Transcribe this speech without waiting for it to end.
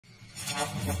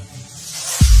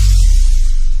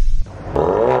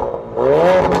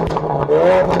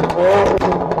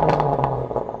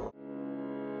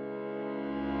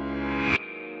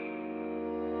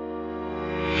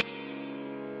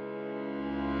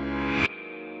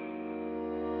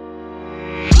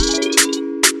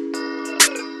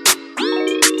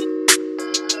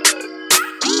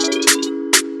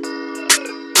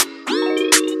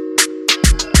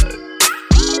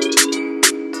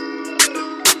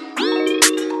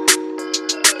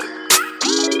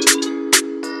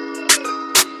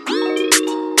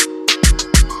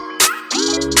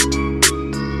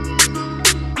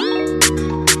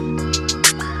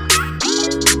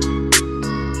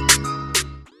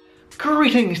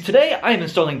Greetings! Today I am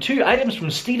installing two items from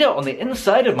Steeda on the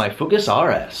inside of my Focus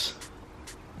RS.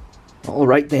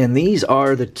 Alright then, these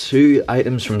are the two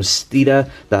items from Steeda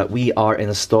that we are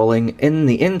installing in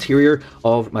the interior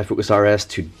of my Focus RS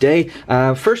today.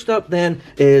 First up then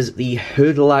is the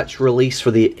hood latch release for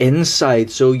the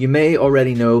inside. So you may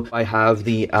already know I have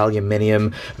the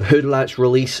aluminium hood latch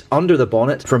release under the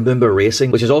bonnet from Boomba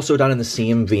Racing, which is also done in the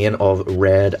same vein of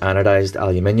red anodized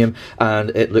aluminium,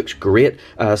 and it looks great.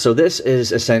 So this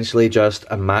is essentially just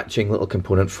a matching little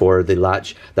component for the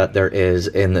latch that there is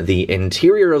in the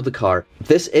interior of the car.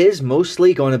 This is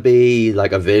mostly going to be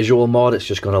like a visual mod. It's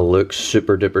just going to look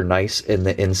super duper nice in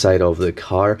the inside of the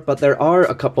car, but there are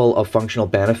a couple of functional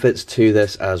benefits to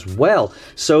this as well.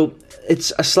 So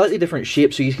it's a slightly different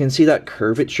shape, so you can see that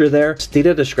curvature there.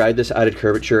 Steeda described this added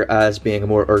curvature as being a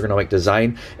more ergonomic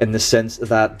design in the sense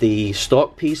that the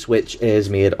stock piece, which is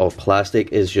made of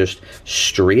plastic, is just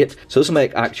straight. So this will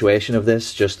make actuation of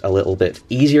this just a little bit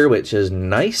easier, which is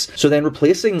nice. So then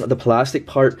replacing the plastic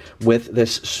part with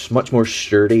this much more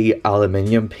sturdy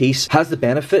aluminium piece has the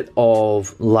benefit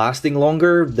of lasting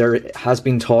longer. There has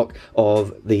been talk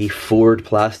of the Ford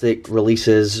plastic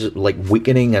releases like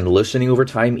weakening and loosening over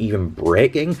time, even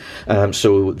breaking,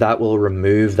 so that will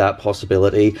remove that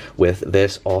possibility with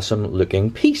this awesome looking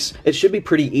piece. It should be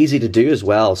pretty easy to do as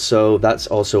well, so that's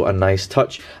also a nice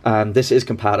touch. This is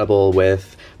compatible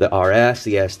with the RS,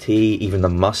 the ST, even the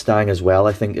Mustang as well,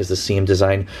 I think is the same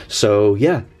design. So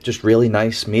yeah, just really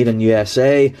nice, made in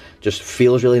USA, just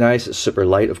feels really nice. It's super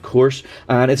light, of course,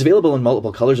 and it's available in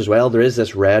multiple colors as well. There is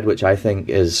this red, which I think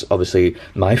is obviously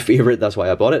my favorite, that's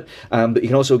why I bought it, but you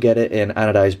can also get it in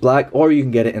anodized black, or you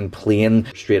can get it in plain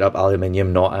straight up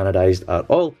aluminium, not anodized at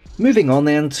all. Moving on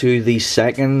then to the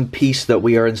second piece that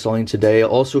we are installing today,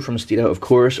 also from Steeda, of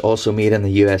course, also made in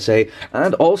the USA,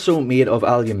 and also made of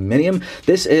aluminium.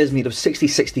 This is made of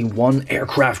 6061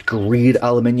 aircraft grade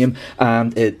aluminium,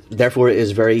 and therefore it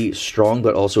is very strong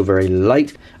but also very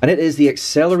light. And it is the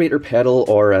Accelerator pedal,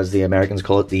 or as the Americans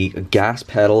call it, the gas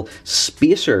pedal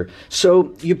spacer.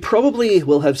 So you probably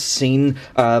will have seen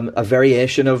a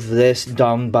variation of this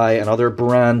done by another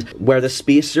brand where the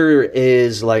spacer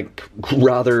is like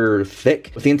rather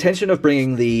thick, with the intention of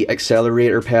bringing the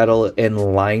accelerator pedal in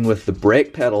line with the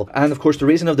brake pedal. And of course the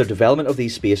reason of the development of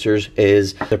these spacers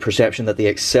is the perception that the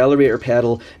accelerator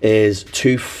pedal is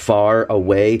too far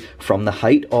away from the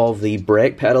height of the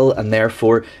brake pedal, and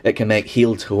therefore it can make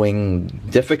heel towing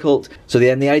difficult. So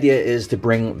then the idea is to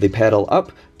bring the pedal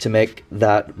up to make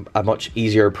that a much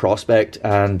easier prospect,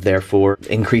 and therefore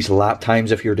increase lap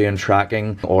times if you're doing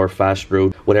tracking or fast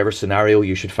road, whatever scenario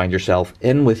you should find yourself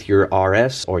in with your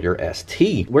RS or your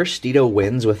ST. Where Steeda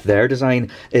wins with their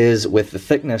design is with the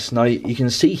thickness. Now you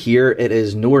can see here it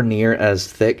is nowhere near as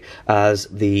thick as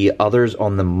the others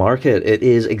on the market. It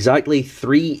is exactly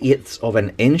 3/8 of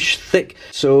an inch thick.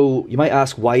 So you might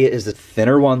ask, why is the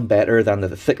thinner one better than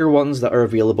the thicker ones that are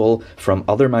available from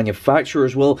other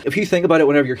manufacturers? Well, if you think about it,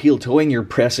 whenever you're heel towing, you're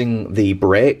pressing the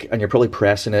brake, and you're probably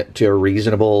pressing it to a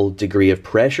reasonable degree of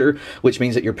pressure, which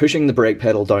means that you're pushing the brake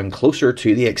pedal down closer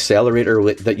to the accelerator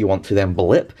that you want to then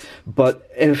blip. But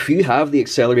if you have the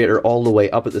accelerator all the way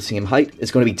up at the same height, it's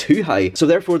going to be too high. So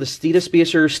therefore the Steeda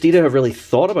spacer, Steeda have really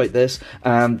thought about this,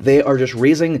 and they are just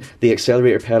raising the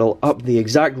accelerator pedal up the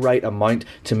exact right amount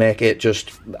to make it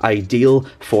just ideal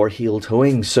for heel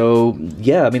towing. So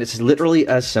yeah, I mean, it's literally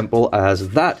as simple as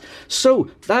that. So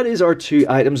that is our two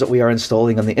items that we are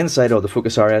installing on the inside of the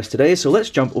Focus RS today. So let's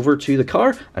jump over to the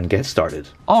car and get started.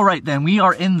 Alright then, we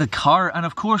are in the car, and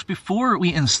of course before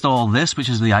we install this, which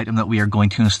is the item that we are going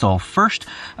to install first,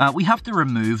 we have to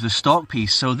remove the stock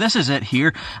piece. So this is it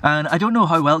here, and I don't know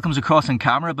how well it comes across in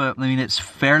camera, but I mean, it's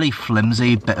fairly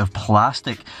flimsy bit of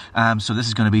plastic, so this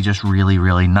is going to be just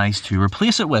really nice to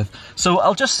replace it with. So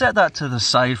I'll just set that to the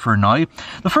side for now.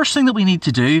 The first thing that we need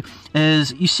to do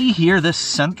is, you see here this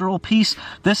central piece,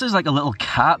 this is like a little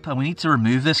cap, and we need to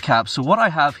remove this cap. So what I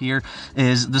have here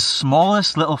is the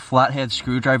smallest little flathead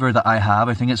screwdriver that I have.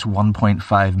 I think it's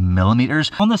 1.5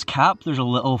 millimeters. On this cap, there's a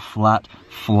little flat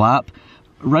flap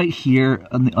right here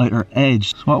on the outer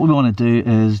edge. So what we want to do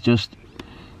is just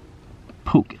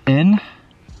poke in.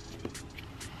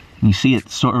 And you see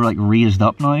it's sort of like raised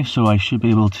up now, so I should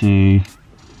be able to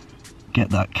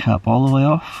get that cap all the way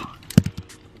off.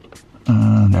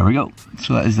 There we go.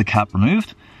 So that is the cap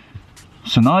removed.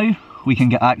 So now we can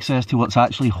get access to what's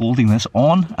actually holding this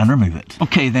on and remove it.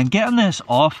 Okay, then getting this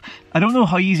off, I don't know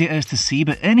how easy it is to see,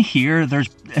 but in here there's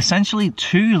essentially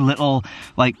two little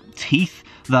like teeth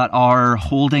that are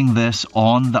holding this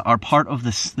on, that are part of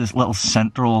this little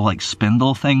central like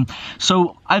spindle thing.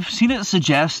 So I've seen it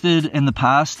suggested in the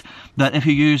past that if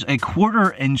you use a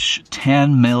 1/4 inch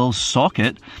 10mm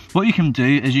socket, what you can do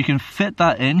is you can fit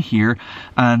that in here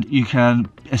and you can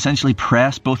essentially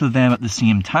press both of them at the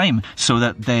same time so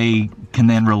that they can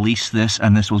then release this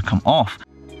and this will come off.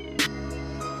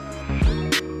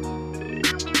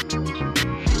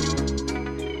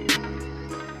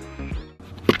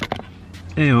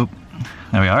 Ew.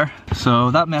 There we are.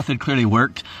 So that method clearly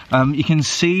worked. You can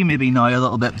see maybe now a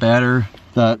little bit better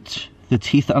that the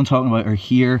teeth that I'm talking about are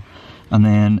here, and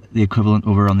then the equivalent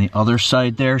over on the other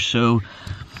side there. So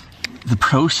the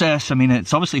process, I mean,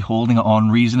 it's obviously holding it on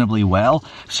reasonably well.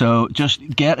 So just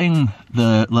getting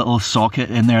the little socket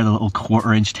in there, the little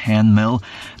 1/4 inch 10mm,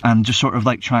 and just sort of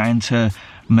like trying to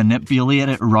manipulate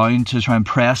it around to try and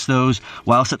press those,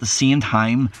 whilst at the same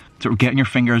time sort of getting your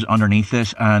fingers underneath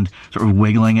this and sort of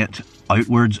wiggling it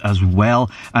outwards as well,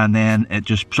 and then it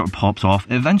just sort of pops off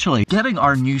eventually. Getting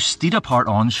our new Steeda part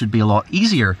on should be a lot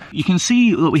easier. You can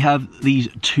see that we have these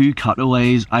two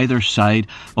cutaways either side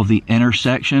of the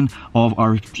intersection of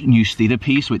our new Steeda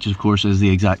piece, which of course is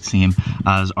the exact same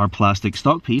as our plastic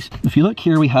stock piece. If you look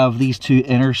here, we have these two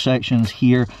intersections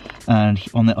here and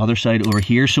on the other side over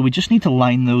here, so we just need to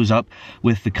line those up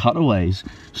with the cutaways.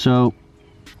 So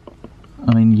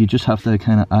I mean, you just have to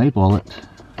kind of eyeball it.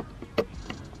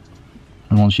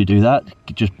 And once you do that,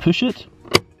 you just push it,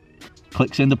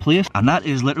 clicks into place, and that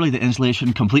is literally the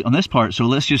installation complete on this part. So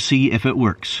let's just see if it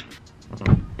works.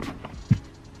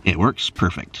 It works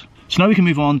perfect. So now we can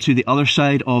move on to the other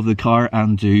side of the car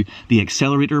and do the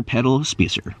accelerator pedal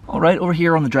spacer. All right, over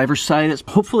here on the driver's side, it's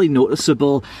hopefully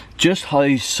noticeable just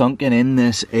how sunken in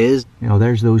this is. You know,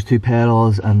 there's those two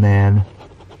pedals and then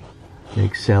the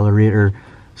accelerator.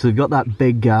 So we've got that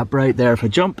big gap right there. If I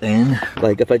jump in,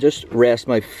 like if I just rest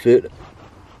my foot,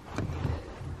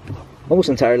 almost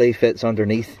entirely fits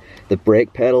underneath the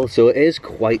brake pedal, so it is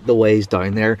quite the ways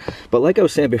down there. But like I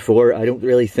was saying before, I don't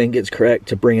really think it's correct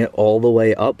to bring it all the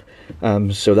way up,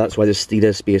 so that's why the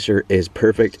Steeda spacer is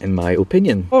perfect in my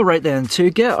opinion. Alright then, to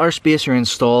get our spacer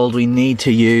installed we need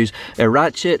to use a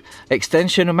ratchet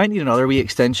extension. I might need another wee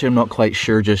extension, I'm not quite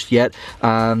sure just yet,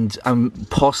 and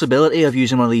possibility of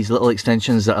using one of these little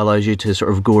extensions that allows you to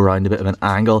sort of go around a bit of an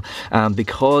angle,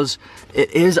 because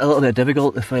it is a little bit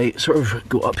difficult. If I sort of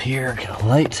go up here, get a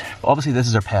light. Obviously this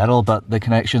is our pedal, but the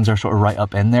connections are sort of right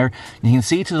up in there. You can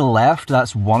see to the left,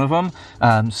 that's one of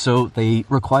them. So they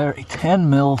require a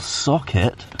 10mm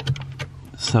socket.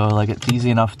 So like it's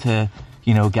easy enough to,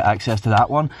 you know, get access to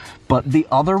that one. But the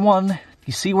other one,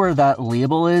 you see where that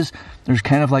label is? There's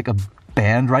kind of like a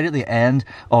bend right at the end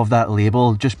of that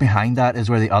label. Just behind that is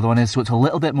where the other one is, so it's a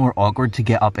little bit more awkward to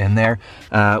get up in there,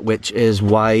 which is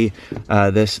why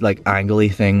this like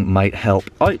angly thing might help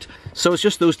out. So it's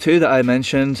just those two that I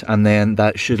mentioned, and then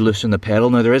that should loosen the pedal.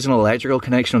 Now there is an electrical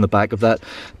connection on the back of that,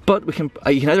 but you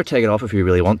can either take it off if you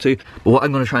really want to. But what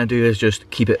I'm going to try and do is just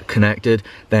keep it connected,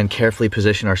 then carefully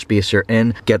position our spacer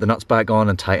in, get the nuts back on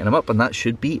and tighten them up, and that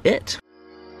should be it.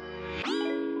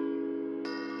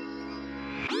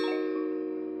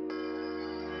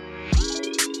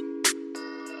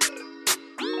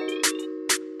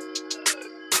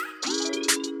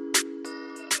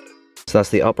 So that's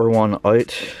the upper one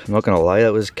out. I'm not gonna lie,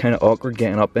 it was kind of awkward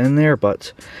getting up in there,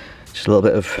 but just a little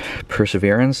bit of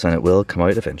perseverance and it will come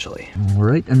out eventually. All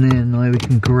right, and then now we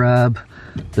can grab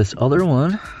this other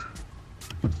one.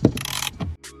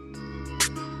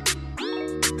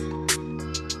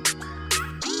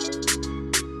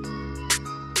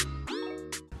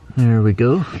 There we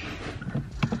go.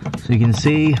 So you can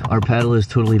see our pedal is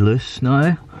totally loose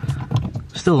now.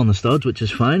 Still on the studs, which is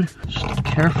fine. Just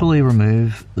carefully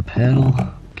remove the pedal,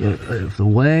 get it out of the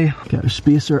way, get our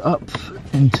spacer up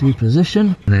into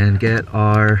position, and then get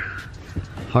our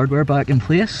hardware back in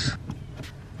place.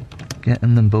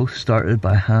 Getting them both started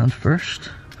by hand first.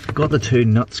 I've got the two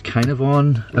nuts kind of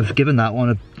on. I've given that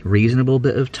one a reasonable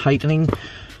bit of tightening,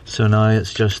 So now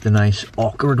it's just a nice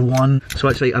awkward one. So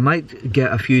actually I might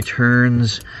get a few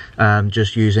turns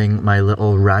just using my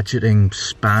little ratcheting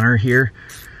spanner here,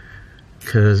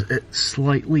 because it's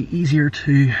slightly easier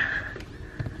to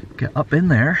get up in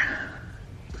there.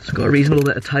 It's got a reasonable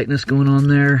bit of tightness going on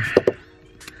there.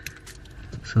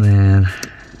 So then,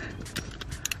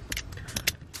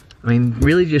 I mean,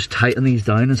 really just tighten these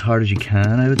down as hard as you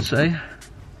can, I would say.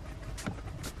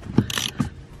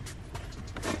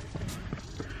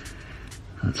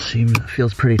 That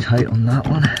feels pretty tight on that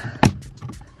one.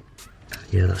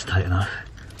 Yeah, that's tight enough.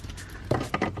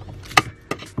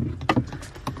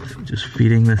 So just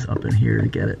feeding this up in here to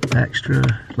get it extra,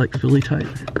 like, fully tight.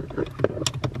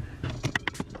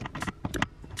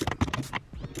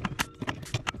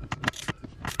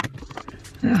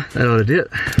 Yeah, that ought to do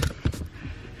it.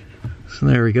 So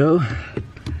there we go.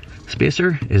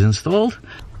 Spacer is installed.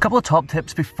 A couple of top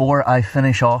tips before I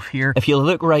finish off here. If you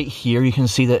look right here, you can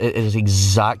see that it is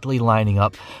exactly lining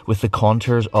up with the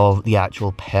contours of the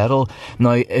actual pedal.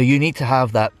 Now, you need to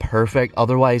have that perfect,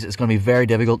 otherwise it's going to be very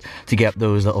difficult to get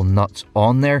those little nuts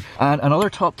on there. And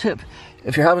another top tip,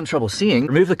 if you're having trouble seeing,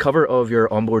 remove the cover of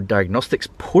your onboard diagnostics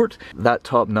port. That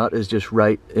top nut is just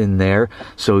right in there,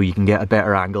 so you can get a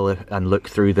better angle and look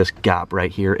through this gap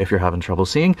right here if you're having trouble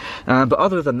seeing. But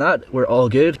other than that, we're all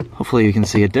good. Hopefully you can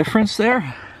see a difference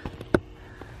there.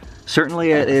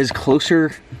 Certainly it is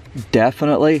closer,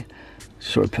 definitely.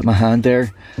 Sort of put my hand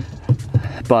there.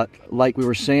 But like we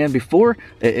were saying before,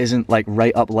 it isn't like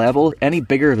right up level. Any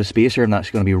bigger of a spacer and that's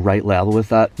going to be right level with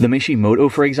that. The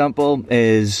Mishimoto, for example,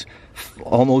 is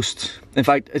almost, in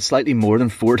fact, it's slightly more than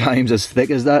 4 times as thick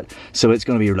as that. So it's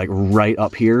going to be like right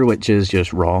up here, which is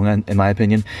just wrong in my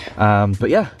opinion. But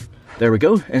yeah, there we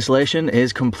go. Installation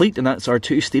is complete, and that's our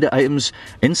 2 Steeda items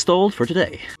installed for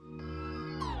today.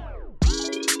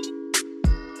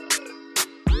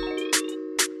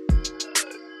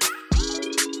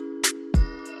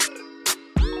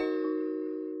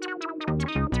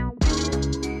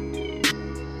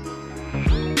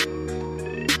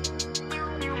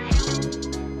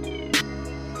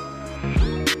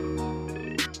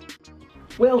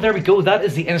 Well, there we go. That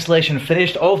is the installation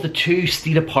finished of the 2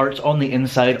 Steeda parts on the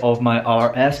inside of my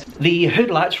RS. The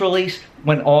hood latch release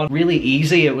went on really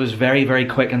easy. It was very, very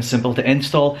quick and simple to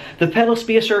install. The pedal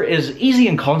spacer is easy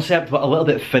in concept, but a little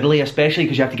bit fiddly, especially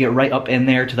because you have to get right up in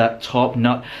there to that top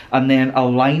nut, and then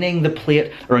aligning the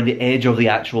plate around the edge of the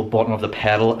actual bottom of the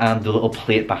pedal and the little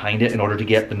plate behind it in order to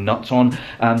get the nuts on.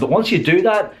 But once you do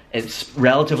that, it's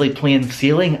relatively plain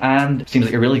sailing and seems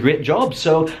like a really great job.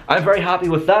 So I'm very happy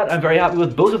with that. I'm very happy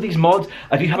with both of these mods.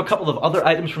 I do have a couple of other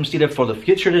items from Steeda for the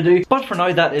future to do, but for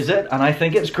now that is it, and I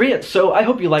think it's great. So I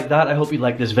hope you like that. I hope you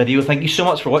like this video. Thank you so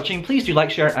much for watching. Please do like,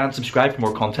 share, and subscribe for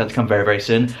more content to come very, very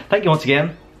soon. Thank you once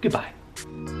again. Goodbye.